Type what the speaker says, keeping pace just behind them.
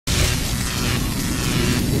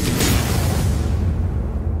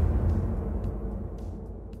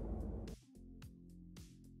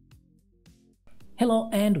Hello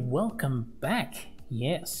and welcome back.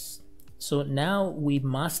 Yes, so now we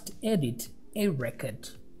must edit a record.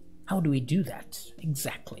 How do we do that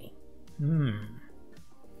exactly?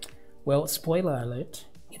 Well, spoiler alert,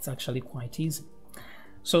 it's actually quite easy.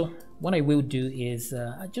 So what I will do is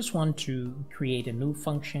I just want to create a new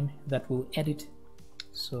function that will edit.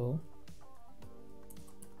 So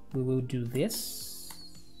we will do this.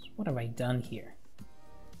 What have I done here?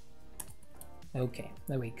 Okay,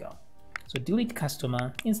 there we go. So delete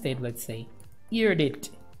customer, instead let's say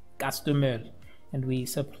edit customer, and we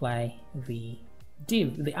supply the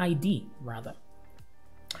div, the ID rather.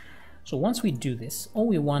 So once we do this, all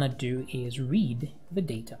we want to do is read the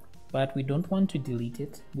data, but we don't want to delete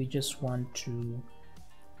it. We just want to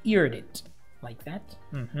edit like that.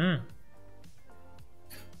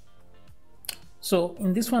 So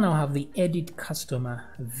in this one, I'll have the edit customer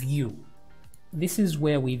view. This is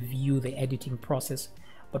where we view the editing process.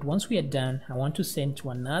 But once we are done, I want to send to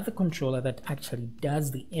another controller that actually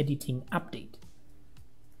does the editing update.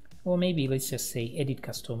 Or maybe let's just say edit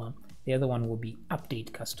customer. The other one will be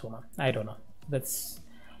update customer. I don't know.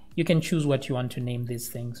 You can choose what you want to name these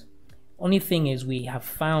things. Only thing is we have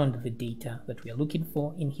found the data that we are looking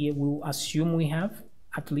for in here. We'll assume we have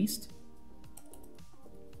at least.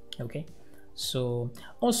 Okay. So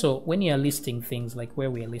also when you are listing things like where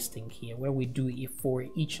we are listing here, where we do it for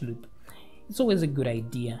each loop, it's always a good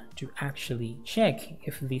idea to actually check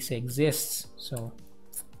if this exists. So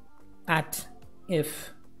at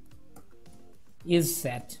if is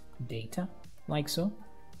set data, like so.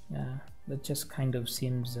 That just kind of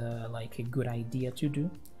seems like a good idea to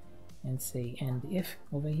do, and say and if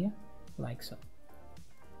over here, like so.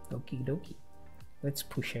 Okie dokie. Let's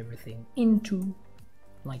push everything into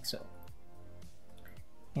like so.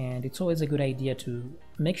 And it's always a good idea to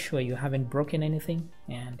make sure you haven't broken anything,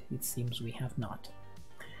 and it seems we have not.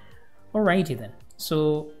 Alrighty then.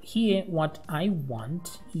 So here what I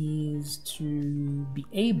want is to be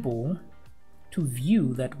able to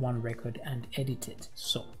view that one record and edit it.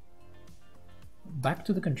 So back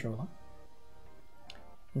to the controller.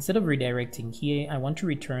 Instead of redirecting here, I want to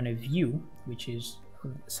return a view, which is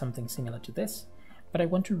something similar to this, but I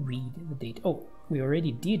want to read the data. Oh, we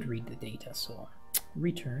already did read the data, so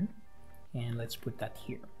return, and let's put that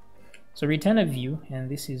here. So return a view, and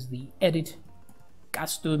this is the edit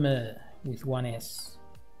customer with one S.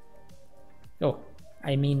 Oh,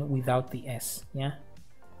 I mean without the S, yeah,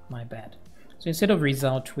 my bad. So instead of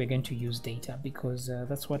result, we're going to use data, because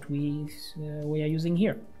that's what we are using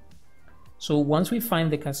here. So once we find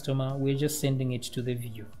the customer, we're just sending it to the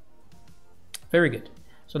view. Very good.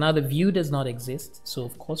 So now the view does not exist, so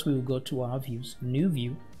of course we will go to our views, new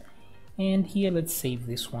view. And here let's save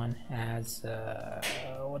this one as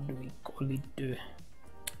what do we call it?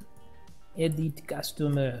 Edit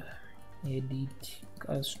customer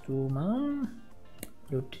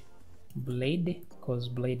dot blade, because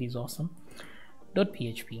blade is awesome, dot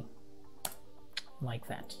php, like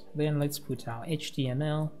that. Then let's put our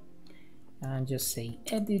HTML and just say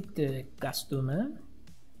edit the customer,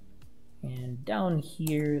 and down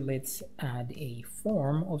here let's add a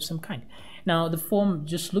form of some kind. Now the form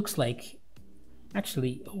just looks like,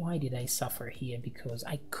 actually, why did I suffer here? Because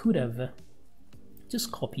I could have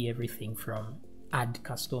just copy everything from add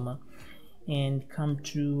customer and come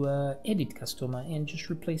to edit customer and just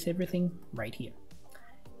replace everything right here.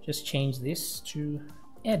 Just change this to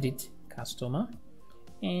edit customer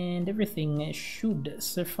and everything should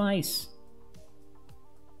suffice.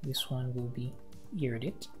 This one will be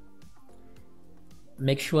edit.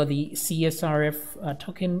 Make sure the CSRF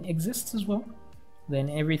token exists as well. Then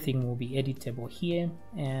everything will be editable here,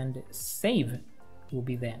 and save will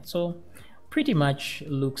be there. So pretty much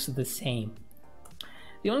looks the same.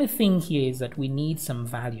 The only thing here is that we need some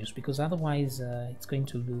values, because otherwise it's going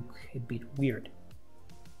to look a bit weird.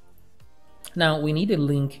 Now we need a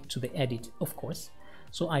link to the edit, of course.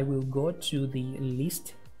 So I will go to the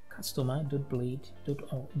list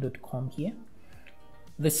customer.blade.com here.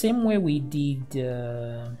 The same way we did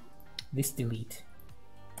this delete,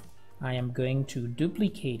 I am going to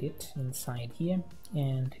duplicate it inside here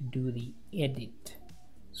and do the edit.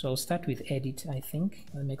 So I'll start with edit, I think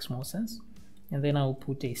that makes more sense. And then I'll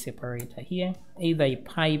put a separator here, either a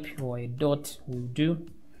pipe or a dot will do.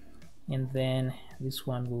 And then this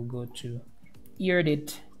one will go to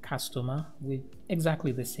edit customer with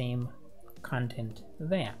exactly the same content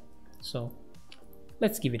there. So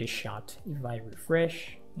let's give it a shot. If I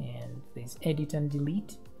refresh, and there's edit and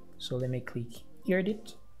delete, so let me click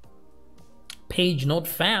edit. Page not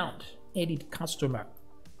found, edit customer.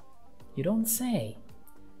 You don't say.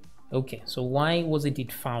 Okay, so why wasn't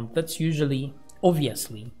it found? That's usually,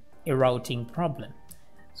 obviously, a routing problem.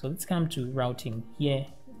 So let's come to routing here.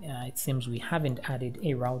 It seems we haven't added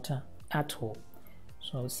a router at all.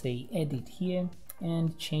 So I'll say edit here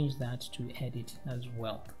and change that to edit as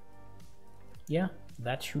well. Yeah,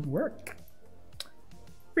 that should work.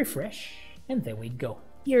 Refresh, and there we go.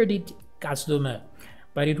 Edit customer.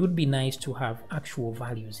 But it would be nice to have actual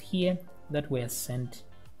values here that were sent,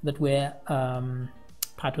 that were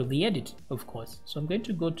part of the edit, of course. So I'm going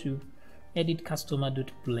to go to edit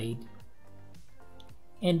customer.blade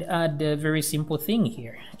and add a very simple thing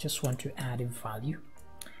here. I just want to add a value.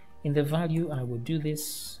 In the value, I will do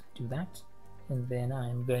this, do that, and then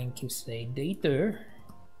I'm going to say data.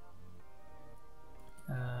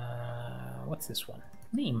 What's this one?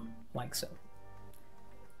 Name, like so.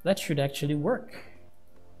 That should actually work.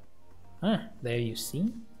 There you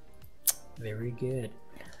see. Very good.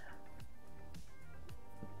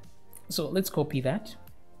 So let's copy that.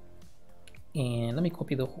 And let me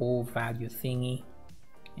copy the whole value thingy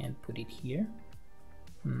and put it here.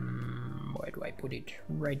 Where do I put it?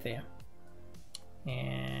 Right there.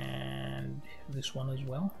 And this one as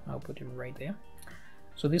well. I'll put it right there.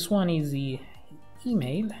 So this one is the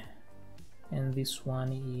email, and this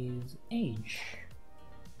one is age.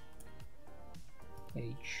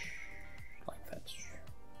 Age, like that.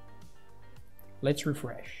 Let's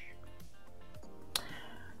refresh.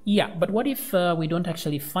 Yeah, but what if we don't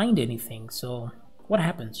actually find anything? So what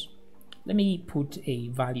happens? Let me put a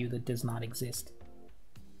value that does not exist.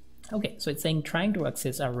 Okay, so it's saying trying to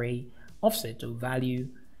access array offset of value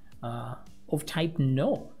of type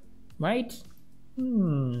no, right?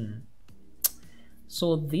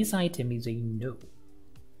 So this item is a no,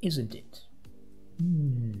 isn't it?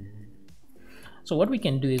 So what we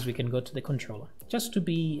can do is we can go to the controller just to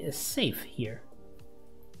be safe here.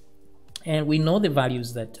 And we know the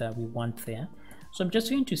values that we want there. So I'm just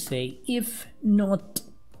going to say if not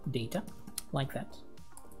data, like that.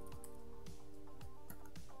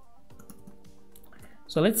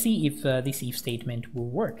 So let's see if this if statement will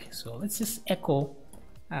work. So let's just echo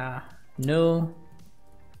no.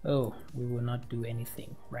 Oh, we will not do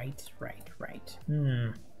anything. Right.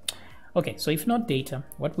 Okay, so if not data,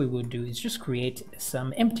 what we will do is just create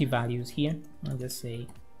some empty values here. I'll just say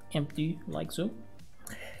empty, like so.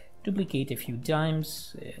 Duplicate a few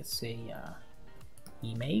times, say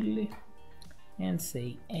email, and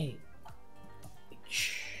say age,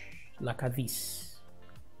 like this.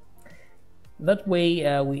 That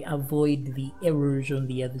way we avoid the errors on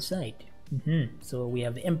the other side. So we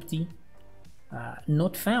have empty,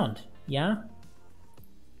 not found, yeah?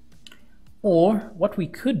 Or what we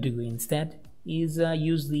could do instead is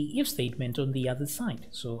use the if statement on the other side.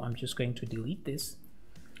 So I'm just going to delete this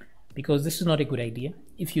because this is not a good idea.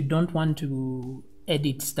 If you don't want to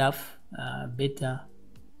edit stuff, better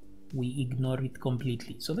we ignore it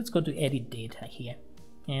completely. So let's go to edit data here.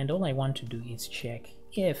 And all I want to do is check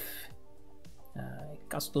if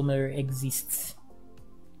customer exists.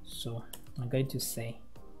 So I'm going to say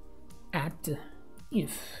at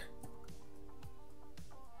if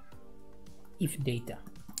data,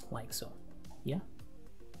 like so, yeah.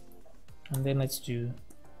 And then let's do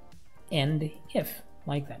end if,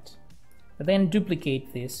 like that. But then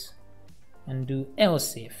duplicate this and do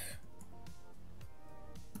else if.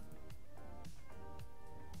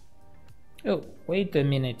 Oh, wait a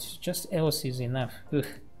minute, just else is enough. Ugh,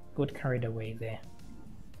 got carried away there.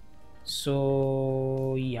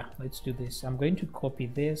 So yeah, let's do this. I'm going to copy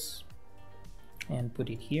this and put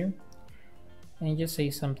it here and just say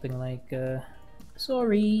something like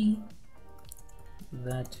sorry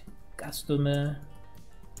that customer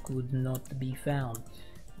could not be found.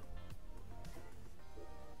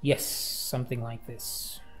 Yes, something like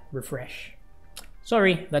this. Refresh.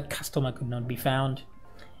 Sorry that customer could not be found.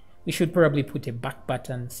 We should probably put a back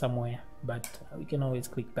button somewhere, but we can always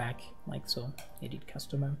click back, like so. Edit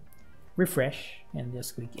customer. Refresh and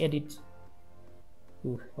just click edit.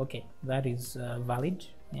 Ooh, okay, that is valid,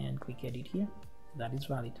 and click edit here. That is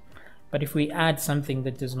valid. But if we add something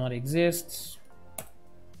that does not exist,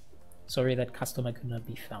 sorry that customer could not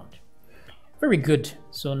be found. Very good.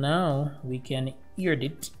 So now we can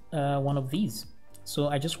edit one of these. So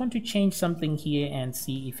I just want to change something here and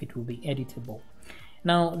see if it will be editable.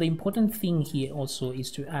 Now the important thing here also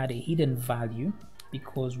is to add a hidden value,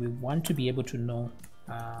 because we want to be able to know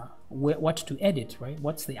what to edit, right?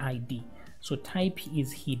 What's the ID? So type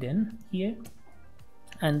is hidden here,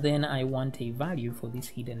 and then I want a value for this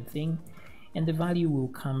hidden thing, and the value will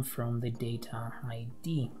come from the data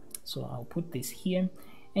ID. So I'll put this here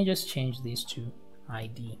and just change this to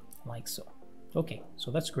ID, like so. Okay, so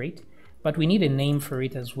that's great, but we need a name for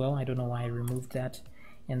it as well. I don't know why I removed that,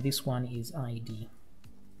 and this one is ID.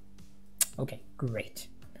 Okay, great.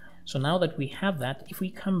 So now that we have that, if we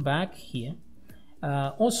come back here,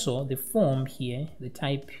 also the form here, the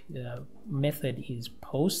type method is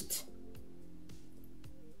post,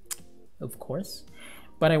 of course,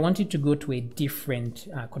 but I want it to go to a different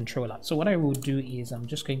controller. So what I will do is I'm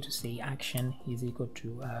just going to say action is equal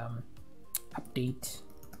to update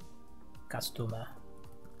customer,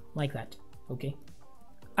 like that. Okay,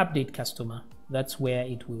 update customer, that's where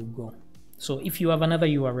it will go. So if you have another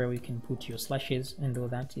URL, you can put your slashes and all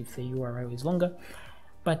that if the URL is longer,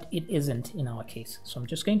 but it isn't in our case. So I'm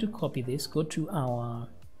just going to copy this, go to our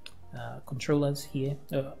controllers here,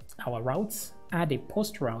 our routes, add a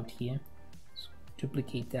post route here, so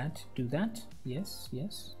duplicate that, do that, yes,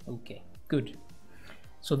 yes, okay, good.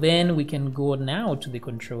 So then we can go now to the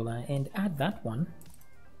controller and add that one.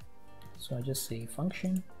 So I just say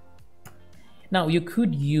function. Now you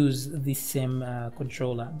could use the same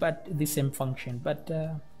controller, but the same function, but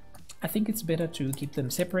I think it's better to keep them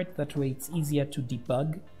separate. That way it's easier to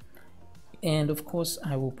debug. And of course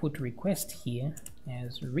I will put request here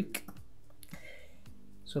as Rick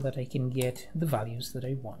so that I can get the values that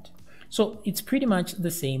I want. So it's pretty much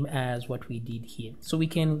the same as what we did here. So we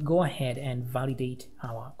can go ahead and validate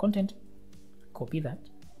our content, copy that.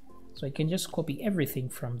 So I can just copy everything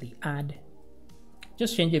from the add,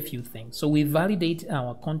 just change a few things. So we validate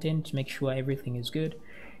our content to make sure everything is good,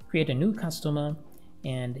 create a new customer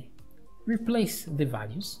and replace the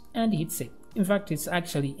values and hit save. In fact, it's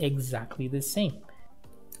actually exactly the same.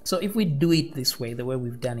 So if we do it this way, the way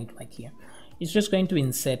we've done it like here, it's just going to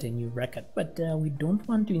insert a new record, but we don't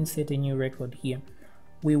want to insert a new record here.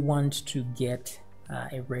 We want to get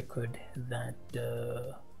a record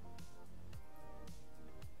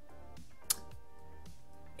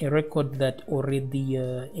that already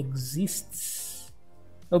exists.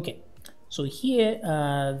 Okay, so here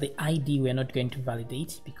the ID we're not going to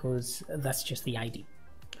validate because that's just the ID.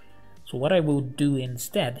 So what I will do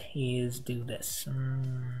instead is do this.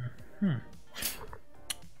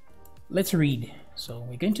 Let's read. So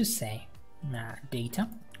we're going to say data,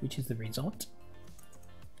 which is the result.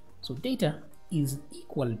 So data is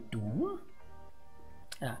equal to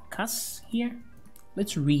cus here.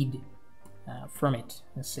 Let's read from it.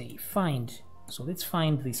 Let's say find. So let's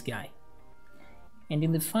find this guy. And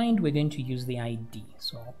in the find, we're going to use the ID.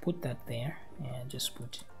 So I'll put that there and just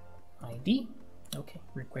put ID. Okay,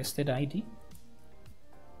 requested ID.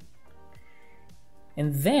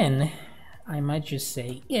 And then I might just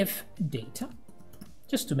say if data,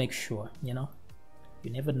 just to make sure, you know, you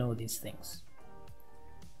never know these things.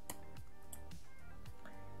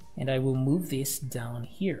 And I will move this down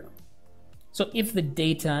here. So if the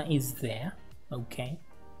data is there, okay,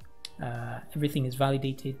 everything is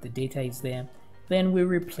validated, the data is there, then we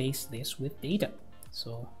replace this with data.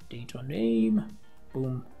 So data name,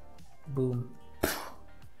 boom, boom,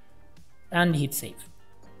 and hit save.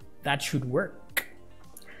 That should work.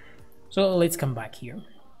 So let's come back here,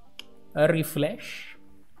 refresh,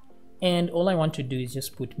 and all I want to do is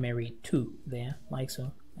just put Mary 2 there, like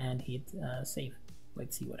so, and hit save.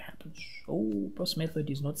 Let's see what happens. Oh, post method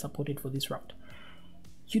is not supported for this route.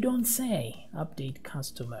 You don't say. Update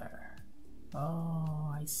customer.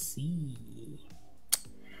 Oh, I see.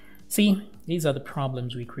 See, these are the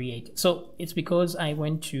problems we create. So it's because I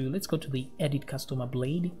went to, let's go to the edit customer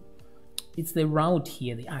blade. It's the route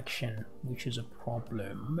here, the action, which is a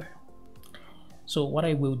problem. So what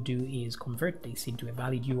I will do is convert this into a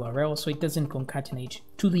valid URL so it doesn't concatenate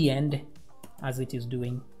to the end as it is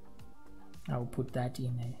doing. I'll put that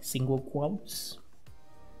in a single quotes.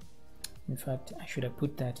 In fact, I should have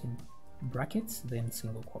put that in brackets, then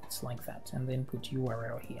single quotes like that, and then put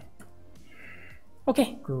URL here.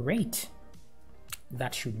 Okay, great.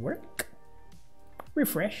 That should work.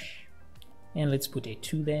 Refresh. And let's put a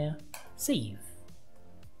 2 there. Save.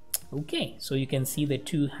 Okay, so you can see the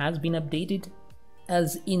 2 has been updated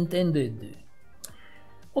as intended.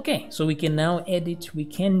 Okay, so we can now edit, we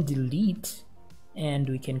can delete, and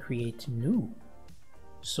we can create new.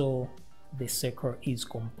 So the circle is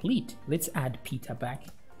complete. Let's add Peter back.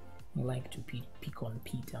 I like to pick on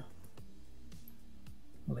Peter.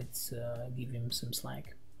 Let's give him some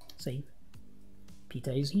slack. Save.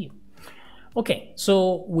 Peter is here. Okay,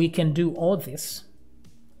 so we can do all this,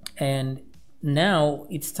 and now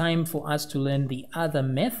it's time for us to learn the other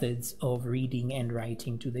methods of reading and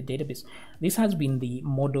writing to the database. This has been the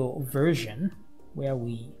model version where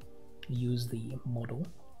we use the model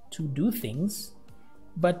to do things,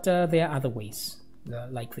 but there are other ways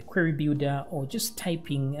like the query builder or just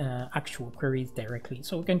typing actual queries directly.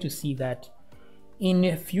 So we're going to see that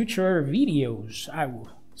in future videos. I will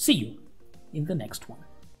see you in the next one.